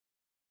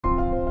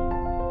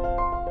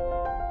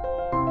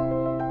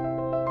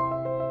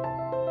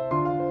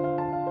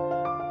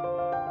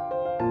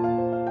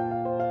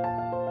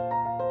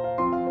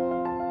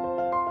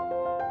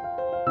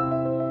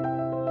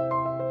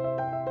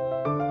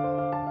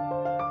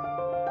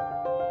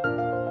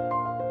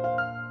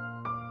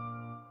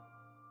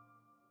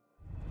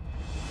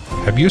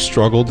Have you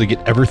struggled to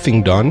get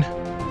everything done?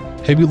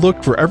 Have you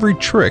looked for every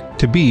trick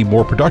to be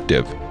more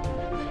productive?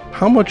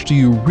 How much do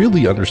you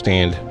really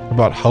understand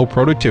about how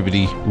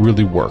productivity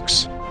really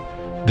works?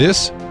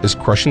 This is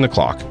Crushing the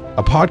Clock,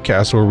 a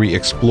podcast where we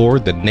explore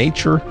the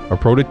nature of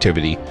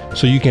productivity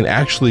so you can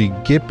actually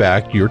get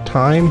back your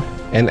time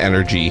and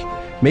energy,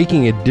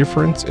 making a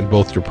difference in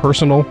both your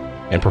personal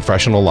and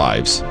professional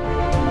lives.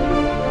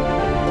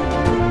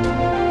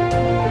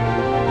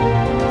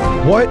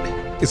 What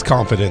is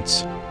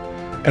confidence?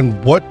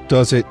 And what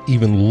does it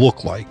even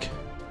look like?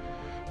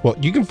 Well,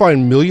 you can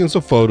find millions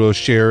of photos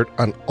shared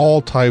on all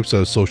types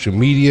of social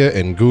media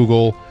and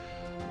Google,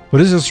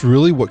 but is this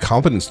really what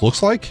confidence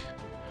looks like?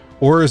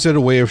 Or is it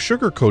a way of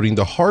sugarcoating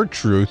the hard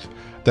truth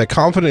that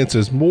confidence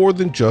is more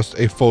than just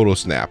a photo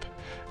snap?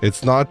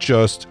 It's not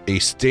just a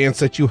stance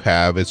that you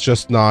have. It's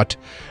just not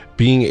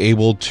being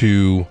able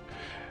to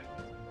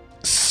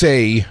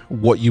say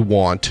what you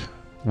want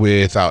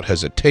without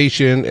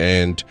hesitation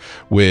and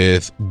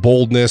with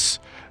boldness.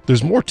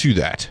 There's more to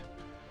that.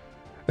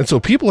 And so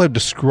people have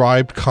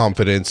described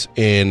confidence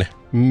in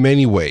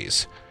many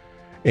ways.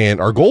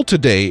 And our goal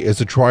today is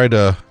to try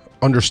to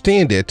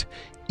understand it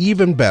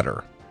even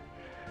better.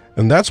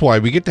 And that's why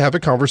we get to have a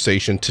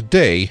conversation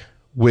today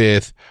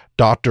with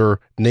Dr.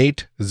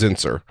 Nate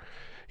Zinsser.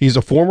 He's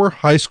a former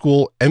high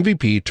school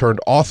MVP turned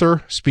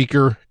author,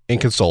 speaker,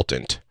 and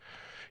consultant.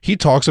 He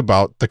talks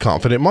about The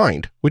Confident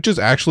Mind, which is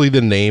actually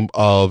the name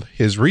of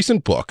his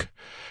recent book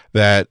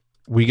that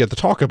we get to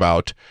talk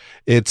about.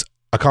 It's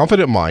A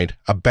Confident Mind,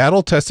 a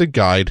battle-tested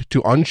guide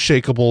to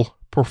unshakable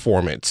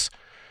performance.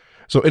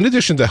 So in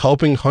addition to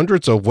helping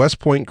hundreds of West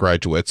Point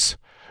graduates,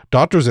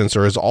 Dr.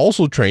 Zinsser has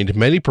also trained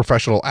many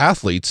professional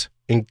athletes,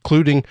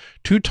 including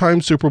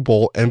two-time Super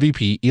Bowl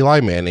MVP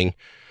Eli Manning,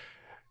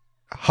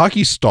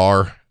 hockey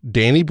star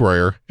Danny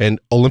Briere, and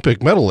Olympic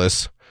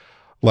medalists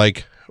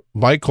like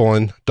Mike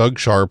Cohen, Doug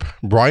Sharp,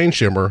 Brian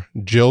Shimmer,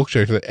 Jill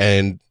Schachter,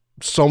 and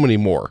so many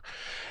more.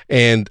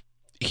 And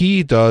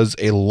he does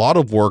a lot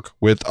of work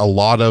with a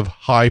lot of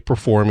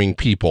high-performing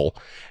people.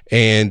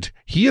 And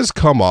he has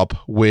come up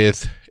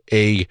with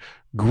a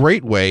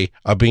great way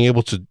of being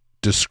able to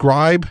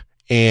describe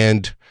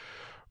and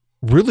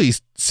really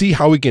see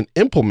how we can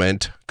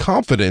implement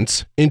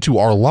confidence into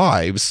our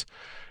lives.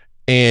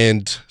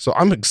 And so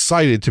I'm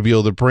excited to be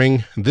able to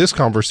bring this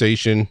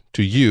conversation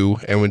to you,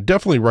 and would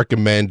definitely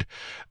recommend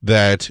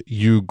that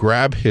you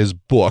grab his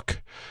book,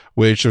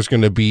 which there's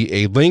going to be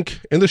a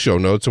link in the show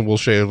notes, and we'll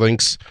share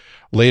links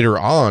later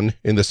on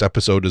in this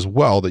episode as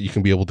well that you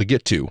can be able to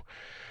get to.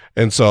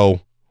 And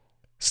so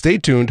stay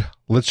tuned.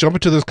 Let's jump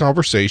into this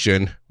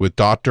conversation with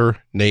Dr.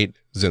 Nate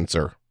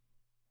Zinsser.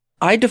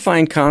 I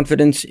define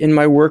confidence in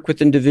my work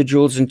with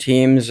individuals and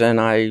teams,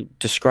 and I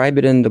describe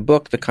it in the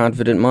book, The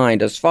Confident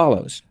Mind, as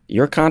follows.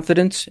 Your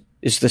confidence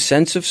is the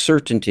sense of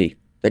certainty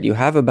that you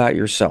have about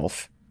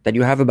yourself, that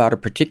you have about a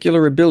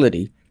particular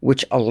ability,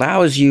 which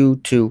allows you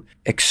to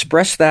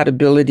express that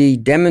ability,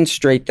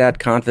 demonstrate that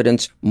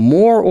confidence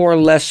more or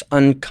less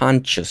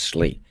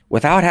unconsciously,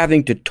 without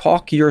having to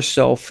talk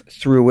yourself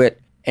through it,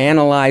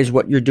 analyze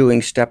what you're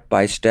doing step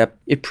by step.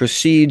 It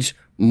proceeds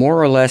more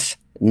or less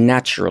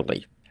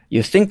naturally.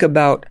 You think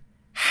about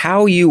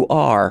how you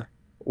are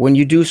when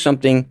you do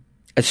something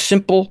as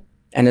simple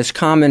and as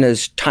common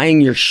as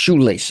tying your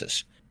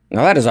shoelaces.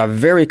 Now, that is a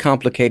very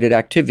complicated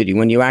activity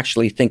when you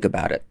actually think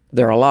about it.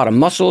 There are a lot of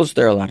muscles,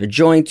 there are a lot of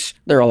joints,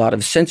 there are a lot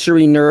of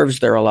sensory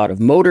nerves, there are a lot of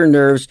motor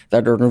nerves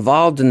that are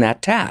involved in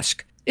that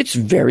task. It's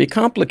very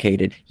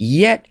complicated.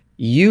 Yet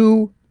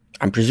you,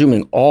 I'm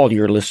presuming all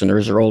your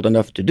listeners are old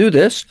enough to do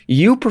this,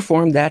 you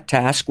perform that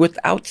task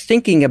without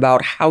thinking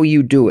about how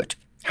you do it.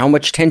 How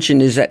much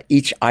tension is at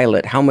each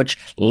eyelet? How much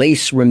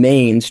lace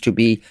remains to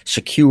be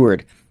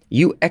secured?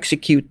 You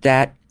execute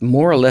that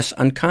more or less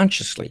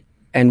unconsciously.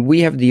 And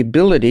we have the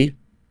ability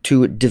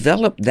to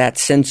develop that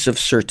sense of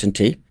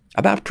certainty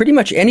about pretty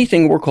much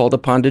anything we're called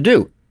upon to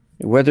do.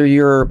 Whether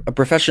you're a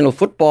professional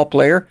football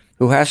player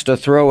who has to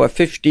throw a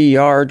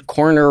 50-yard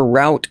corner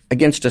route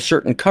against a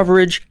certain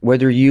coverage,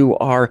 whether you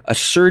are a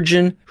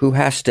surgeon who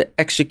has to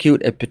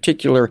execute a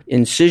particular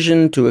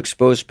incision to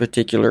expose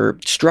particular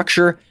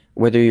structure,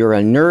 whether you're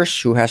a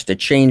nurse who has to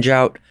change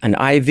out an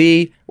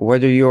IV,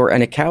 whether you're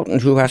an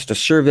accountant who has to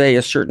survey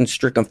a certain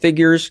string of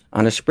figures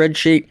on a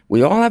spreadsheet,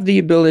 we all have the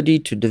ability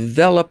to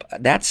develop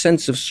that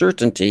sense of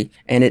certainty,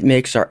 and it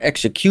makes our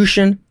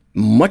execution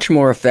much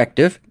more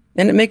effective,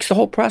 and it makes the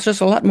whole process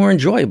a lot more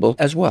enjoyable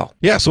as well.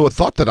 Yeah, so a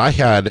thought that I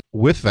had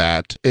with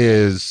that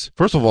is,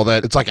 first of all,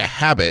 that it's like a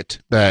habit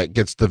that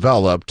gets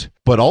developed,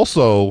 but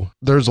also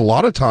there's a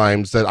lot of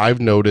times that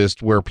I've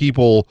noticed where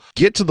people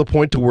get to the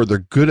point to where they're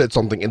good at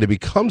something and it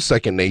becomes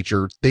second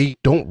nature. They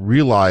don't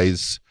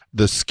realize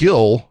the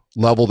skill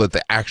level that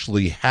they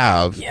actually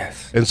have.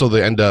 Yes. And so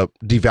they end up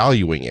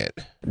devaluing it.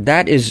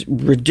 That is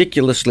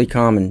ridiculously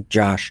common,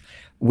 Josh.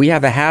 We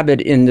have a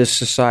habit in this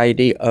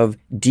society of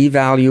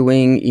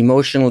devaluing,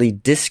 emotionally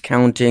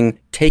discounting,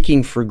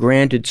 taking for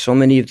granted so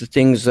many of the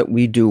things that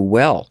we do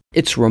well.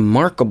 It's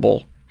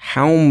remarkable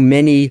how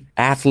many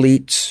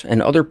athletes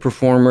and other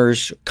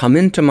performers come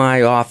into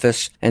my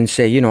office and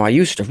say, I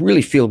used to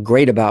really feel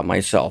great about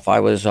myself. I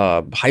was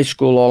a high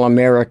school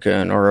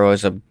All-American, or I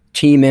was a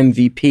team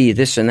MVP,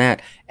 this and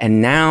that.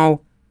 And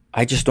now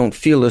I just don't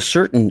feel as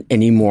certain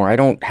anymore. I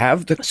don't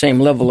have the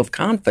same level of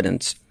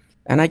confidence.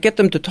 And I get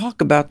them to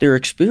talk about their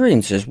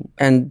experiences.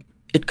 And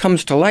it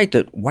comes to light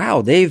that,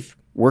 wow, they've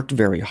worked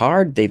very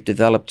hard. They've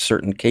developed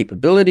certain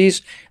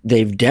capabilities.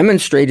 They've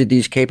demonstrated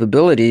these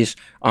capabilities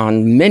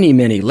on many,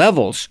 many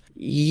levels,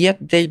 yet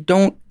they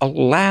don't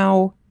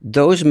allow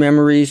those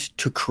memories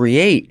to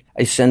create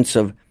a sense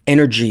of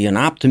energy and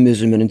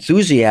optimism and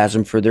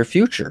enthusiasm for their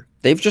future.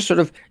 They've just sort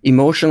of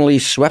emotionally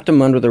swept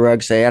them under the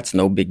rug, say, that's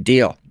no big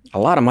deal. A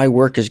lot of my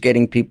work is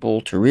getting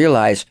people to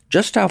realize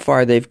just how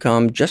far they've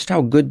come, just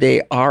how good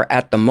they are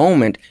at the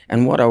moment,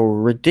 and what a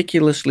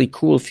ridiculously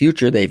cool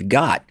future they've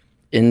got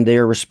in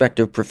their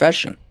respective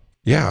profession.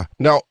 Yeah.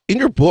 Now, in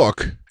your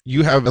book,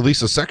 you have at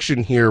least a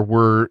section here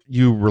where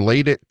you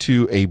relate it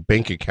to a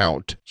bank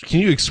account. Can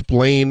you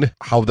explain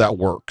how that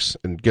works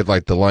and get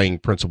like the lying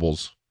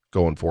principles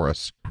going for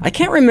us? I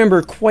can't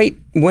remember quite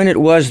when it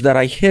was that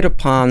I hit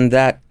upon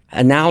that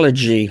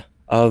analogy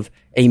of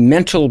a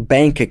mental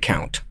bank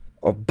account,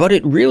 but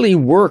it really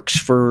works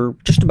for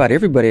just about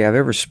everybody I've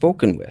ever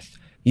spoken with.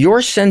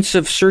 Your sense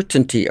of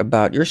certainty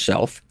about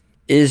yourself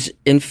is,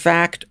 in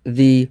fact,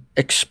 the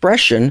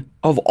expression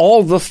of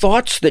all the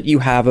thoughts that you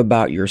have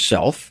about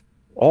yourself,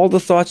 all the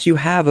thoughts you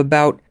have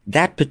about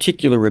that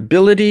particular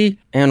ability,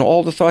 and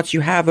all the thoughts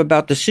you have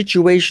about the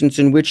situations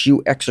in which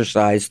you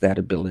exercise that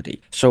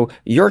ability. So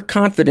your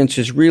confidence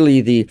is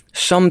really the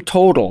sum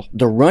total,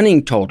 the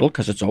running total,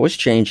 because it's always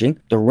changing,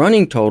 the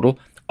running total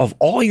of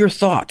all your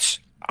thoughts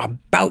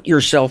about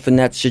yourself in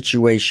that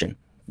situation.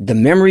 The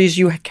memories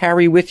you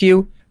carry with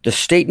you, the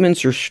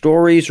statements or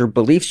stories or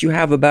beliefs you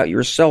have about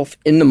yourself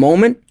in the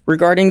moment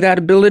regarding that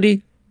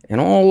ability, and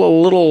all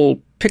the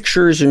little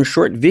pictures and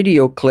short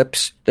video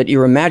clips that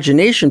your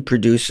imagination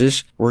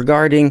produces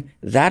regarding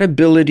that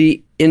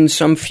ability in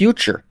some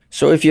future.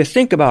 So if you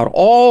think about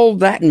all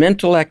that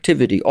mental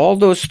activity, all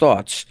those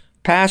thoughts,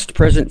 past,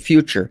 present,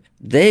 future,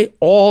 they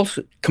all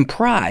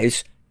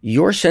comprise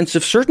your sense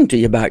of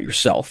certainty about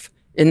yourself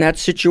in that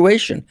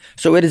situation.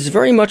 So it is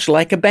very much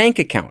like a bank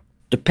account.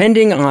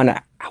 Depending on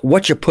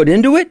what you put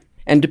into it,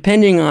 and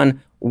depending on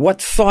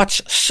what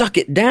thoughts suck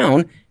it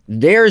down,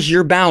 there's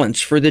your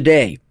balance for the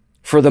day,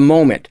 for the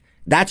moment.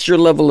 That's your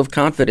level of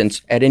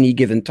confidence at any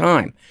given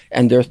time.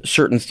 And there are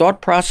certain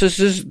thought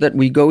processes that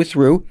we go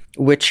through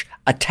which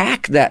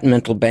attack that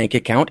mental bank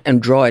account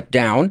and draw it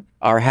down.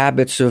 Our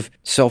habits of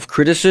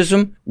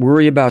self-criticism,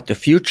 worry about the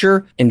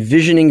future,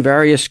 envisioning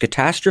various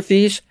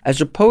catastrophes,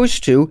 as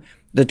opposed to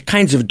the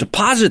kinds of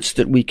deposits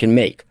that we can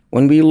make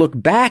when we look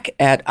back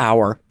at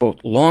our both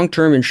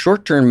long-term and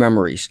short-term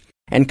memories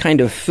and kind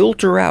of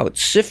filter out,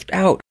 sift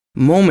out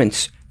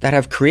moments that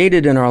have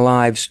created in our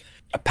lives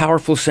a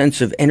powerful sense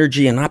of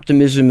energy and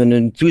optimism and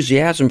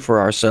enthusiasm for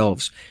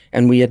ourselves.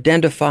 And we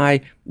identify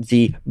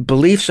the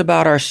beliefs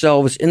about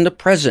ourselves in the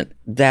present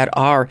that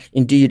are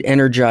indeed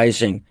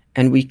energizing.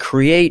 And we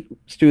create,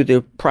 through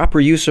the proper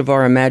use of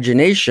our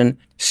imagination,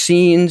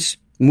 scenes,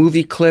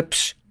 movie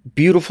clips,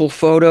 beautiful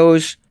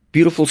photos,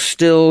 beautiful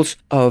stills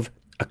of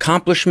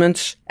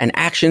accomplishments and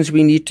actions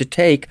we need to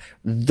take.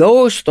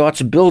 Those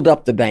thoughts build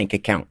up the bank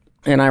account.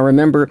 And I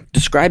remember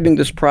describing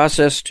this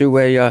process to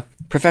a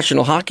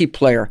professional hockey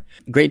player,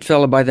 a great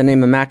fellow by the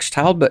name of Max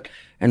Talbot,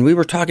 and we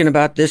were talking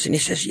about this, and he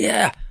says,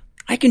 yeah,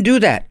 I can do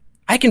that.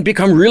 I can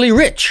become really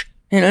rich.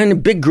 And a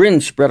big grin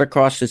spread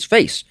across his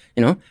face,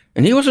 and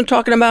he wasn't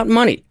talking about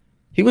money.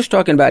 He was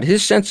talking about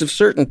his sense of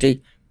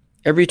certainty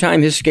every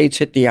time his skates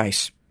hit the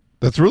ice.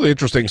 That's really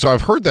interesting. So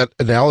I've heard that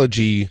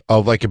analogy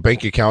of like a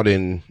bank account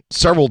in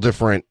several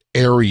different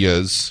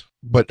areas,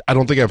 but I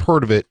don't think I've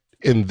heard of it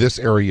in this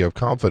area of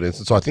confidence.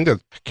 And so I think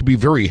that can be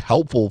very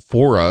helpful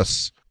for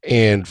us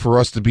and for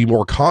us to be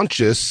more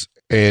conscious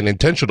and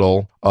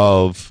intentional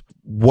of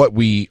what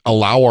we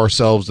allow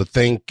ourselves to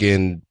think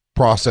and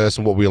process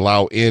and what we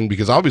allow in,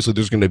 because obviously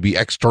there's going to be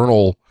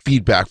external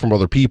feedback from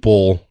other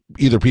people,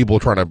 either people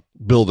trying to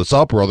build us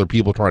up or other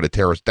people trying to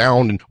tear us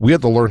down. And we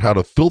have to learn how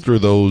to filter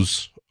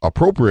those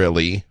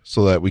appropriately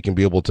so that we can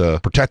be able to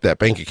protect that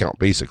bank account,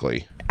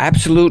 basically.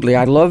 Absolutely.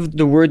 I love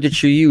the word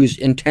that you use,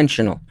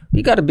 intentional.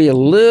 You got to be a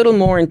little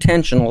more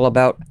intentional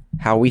about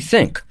how we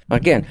think.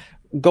 Again,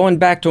 going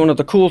back to one of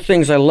the cool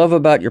things I love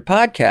about your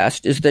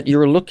podcast is that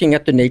you're looking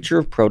at the nature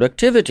of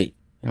productivity.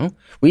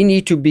 We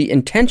need to be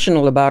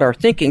intentional about our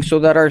thinking so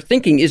that our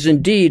thinking is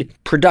indeed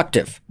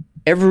productive.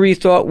 Every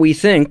thought we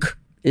think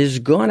is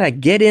going to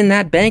get in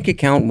that bank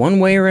account one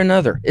way or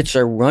another. It's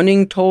a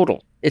running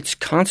total. It's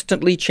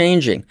constantly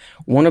changing.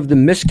 One of the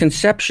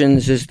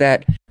misconceptions is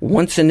that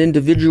once an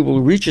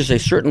individual reaches a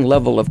certain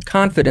level of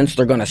confidence,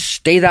 they're going to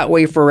stay that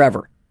way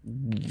forever.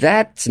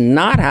 That's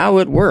not how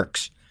it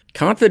works.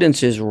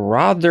 Confidence is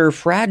rather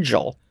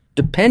fragile,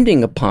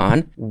 depending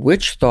upon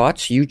which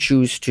thoughts you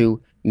choose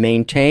to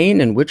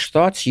maintain and which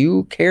thoughts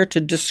you care to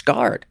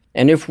discard.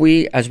 And if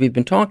we, as we've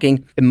been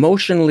talking,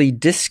 emotionally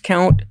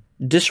discount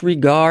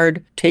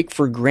disregard, take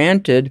for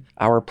granted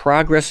our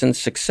progress and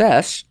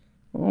success,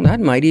 well, that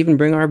might even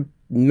bring our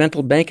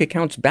mental bank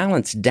account's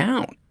balance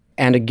down.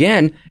 And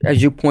again,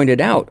 as you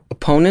pointed out,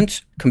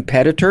 opponents,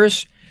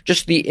 competitors,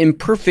 just the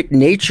imperfect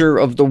nature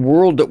of the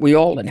world that we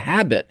all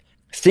inhabit,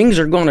 things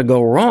are going to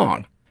go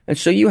wrong. And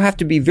so you have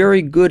to be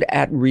very good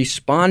at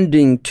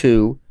responding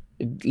to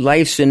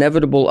life's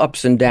inevitable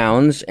ups and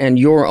downs and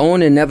your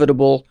own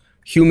inevitable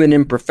human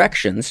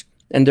imperfections.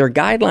 And there are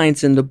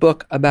guidelines in the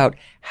book about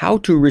how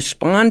to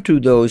respond to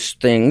those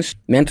things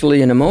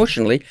mentally and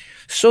emotionally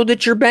so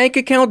that your bank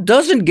account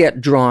doesn't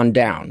get drawn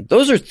down.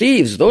 Those are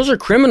thieves. Those are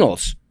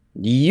criminals.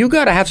 You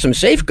got to have some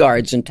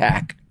safeguards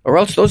intact, or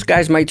else those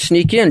guys might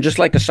sneak in just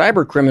like a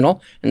cyber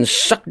criminal and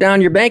suck down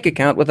your bank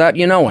account without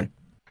you knowing.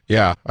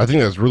 Yeah, I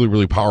think that's really,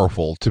 really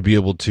powerful to be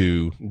able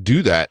to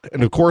do that.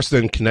 And of course,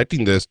 then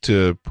connecting this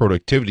to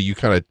productivity, you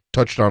kind of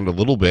touched on it a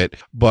little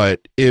bit.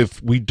 But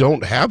if we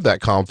don't have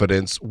that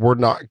confidence, we're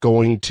not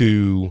going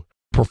to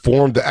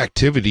perform the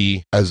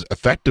activity as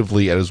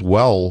effectively as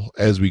well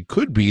as we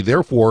could be.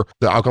 Therefore,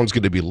 the outcome is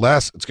going to be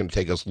less. It's going to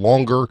take us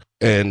longer,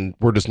 and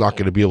we're just not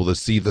going to be able to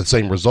see the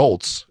same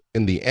results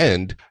in the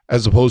end,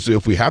 as opposed to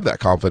if we have that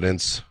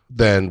confidence,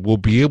 then we'll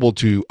be able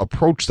to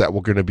approach that.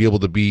 We're going to be able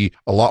to be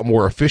a lot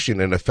more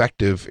efficient and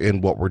effective in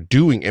what we're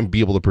doing and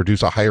be able to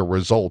produce a higher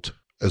result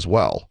as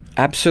well.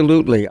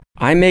 Absolutely.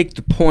 I make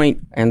the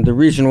point, and the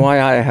reason why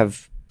I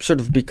have sort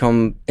of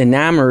become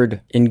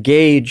enamored,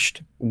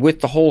 engaged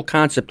with the whole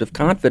concept of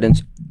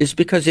confidence is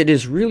because it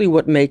is really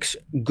what makes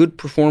good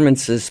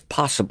performances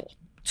possible.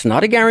 It's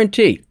not a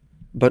guarantee,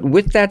 but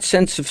with that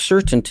sense of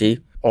certainty,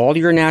 all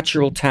your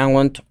natural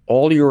talent,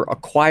 all your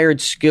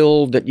acquired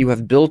skill that you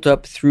have built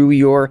up through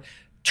your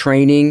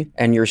training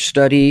and your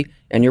study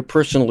and your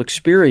personal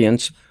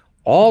experience,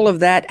 all of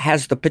that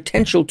has the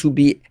potential to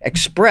be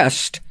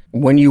expressed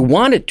when you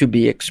want it to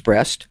be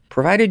expressed,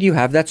 provided you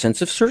have that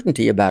sense of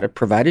certainty about it,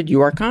 provided you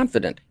are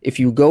confident. If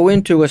you go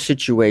into a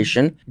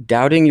situation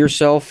doubting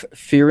yourself,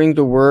 fearing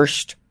the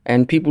worst,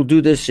 and people do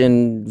this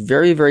in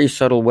very, very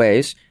subtle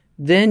ways,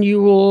 then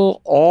you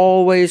will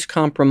always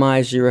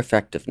compromise your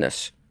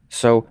effectiveness.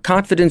 So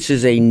confidence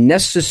is a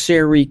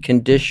necessary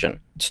condition.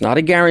 It's not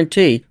a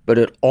guarantee, but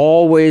it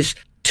always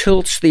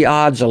tilts the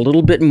odds a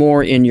little bit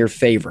more in your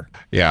favor.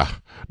 Yeah.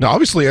 Now,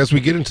 obviously, as we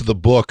get into the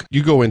book,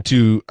 you go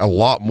into a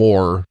lot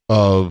more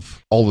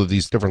of all of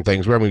these different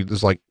things. I mean,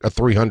 there's like a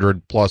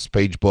 300 plus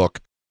page book.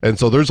 And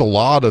so there's a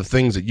lot of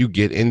things that you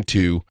get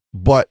into.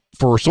 But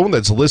for someone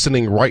that's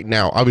listening right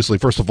now, obviously,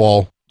 first of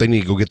all, they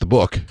need to go get the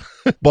book.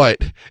 But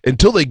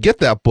until they get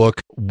that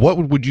book, what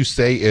would you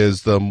say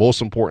is the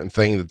most important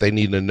thing that they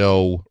need to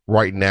know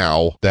right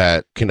now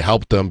that can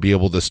help them be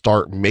able to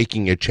start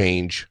making a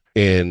change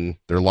in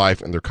their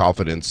life and their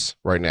confidence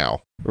right now?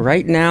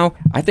 Right now,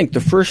 I think the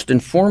first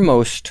and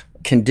foremost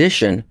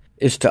condition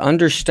is to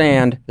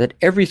understand that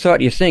every thought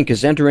you think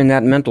is entering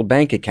that mental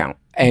bank account.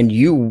 And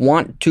you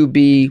want to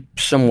be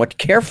somewhat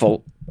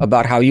careful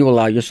about how you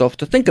allow yourself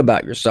to think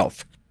about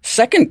yourself.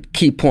 Second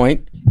key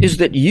point is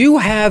that you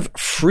have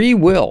free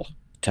will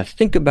to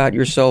think about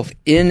yourself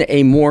in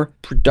a more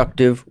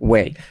productive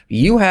way.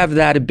 You have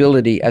that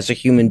ability as a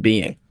human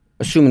being.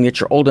 Assuming that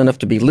you're old enough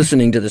to be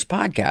listening to this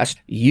podcast,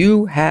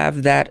 you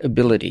have that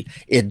ability.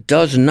 It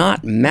does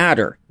not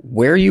matter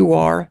where you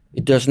are.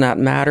 It does not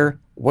matter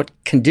what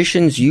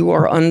conditions you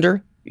are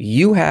under.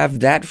 You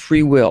have that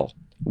free will.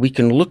 We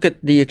can look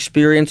at the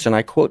experience, and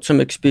I quote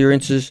some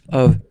experiences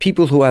of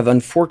people who have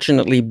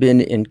unfortunately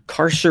been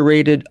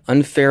incarcerated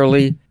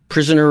unfairly,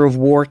 prisoner of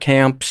war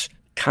camps,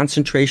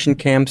 concentration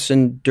camps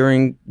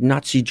during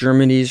Nazi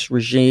Germany's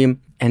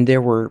regime. And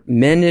there were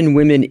men and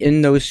women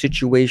in those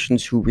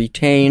situations who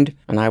retained,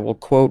 and I will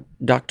quote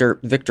Dr.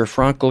 Viktor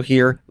Frankl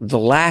here, the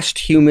last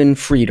human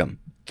freedom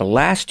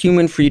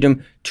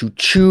to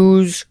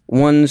choose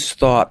one's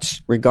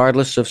thoughts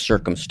regardless of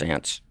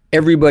circumstance.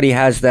 Everybody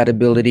has that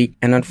ability,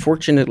 and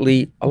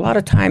unfortunately, a lot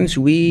of times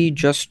we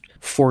just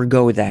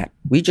forego that.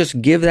 We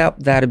just give out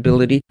that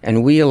ability,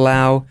 and we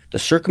allow the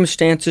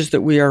circumstances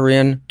that we are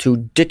in to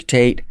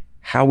dictate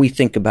how we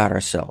think about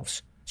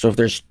ourselves. So if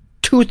there's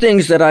two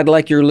things that I'd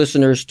like your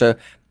listeners to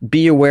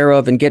be aware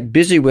of and get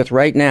busy with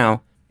right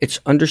now, it's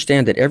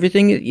understand that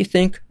everything that you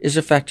think is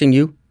affecting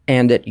you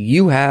and that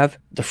you have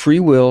the free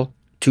will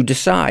to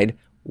decide,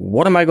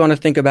 what am I going to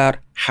think about?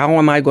 How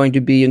am I going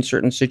to be in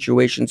certain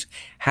situations?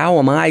 How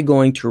am I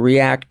going to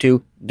react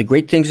to the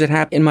great things that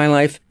happen in my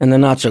life and the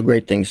not so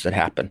great things that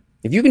happen?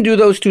 If you can do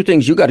those two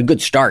things, you got a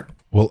good start.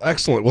 Well,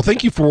 excellent. Well,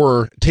 thank you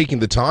for taking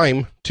the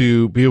time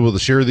to be able to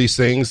share these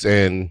things.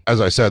 And as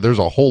I said, there's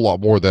a whole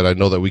lot more that I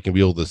know that we can be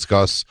able to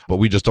discuss, but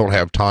we just don't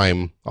have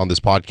time on this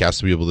podcast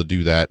to be able to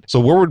do that. So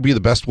where would be the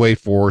best way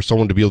for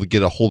someone to be able to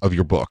get a hold of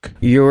your book?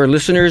 Your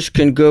listeners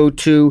can go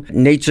to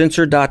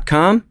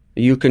natezinsser.com.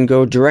 You can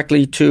go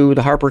directly to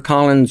the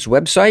HarperCollins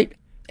website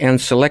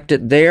and select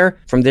it there.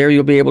 From there,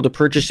 you'll be able to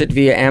purchase it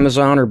via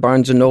Amazon or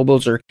Barnes &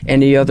 Nobles or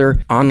any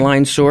other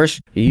online source.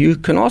 You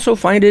can also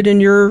find it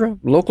in your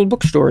local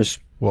bookstores.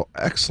 Well,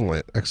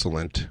 excellent.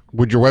 Excellent.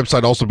 Would your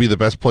website also be the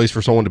best place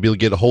for someone to be able to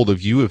get a hold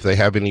of you if they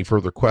have any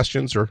further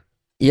questions? Or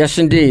Yes,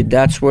 indeed.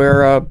 That's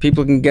where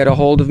people can get a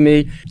hold of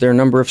me. There are a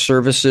number of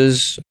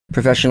services,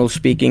 professional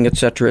speaking, et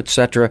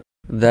cetera,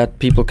 that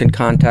people can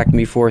contact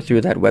me for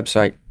through that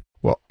website.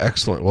 Well,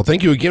 excellent. Well,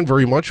 thank you again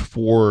very much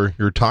for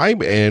your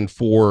time and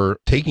for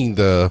taking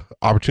the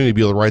opportunity to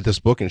be able to write this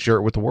book and share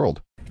it with the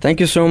world. Thank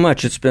you so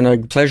much. It's been a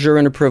pleasure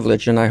and a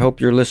privilege, and I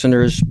hope your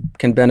listeners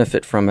can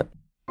benefit from it.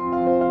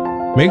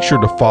 Make sure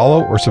to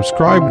follow or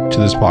subscribe to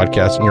this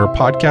podcast in your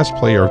podcast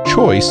player of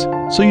choice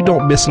so you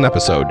don't miss an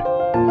episode.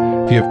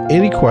 If you have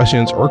any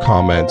questions or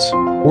comments,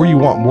 or you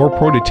want more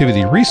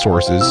productivity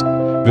resources,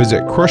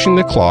 visit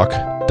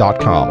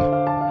crushingtheclock.com.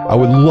 I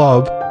would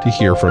love to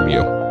hear from you.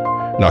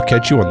 And I'll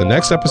catch you on the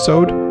next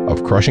episode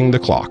of Crushing the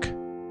Clock.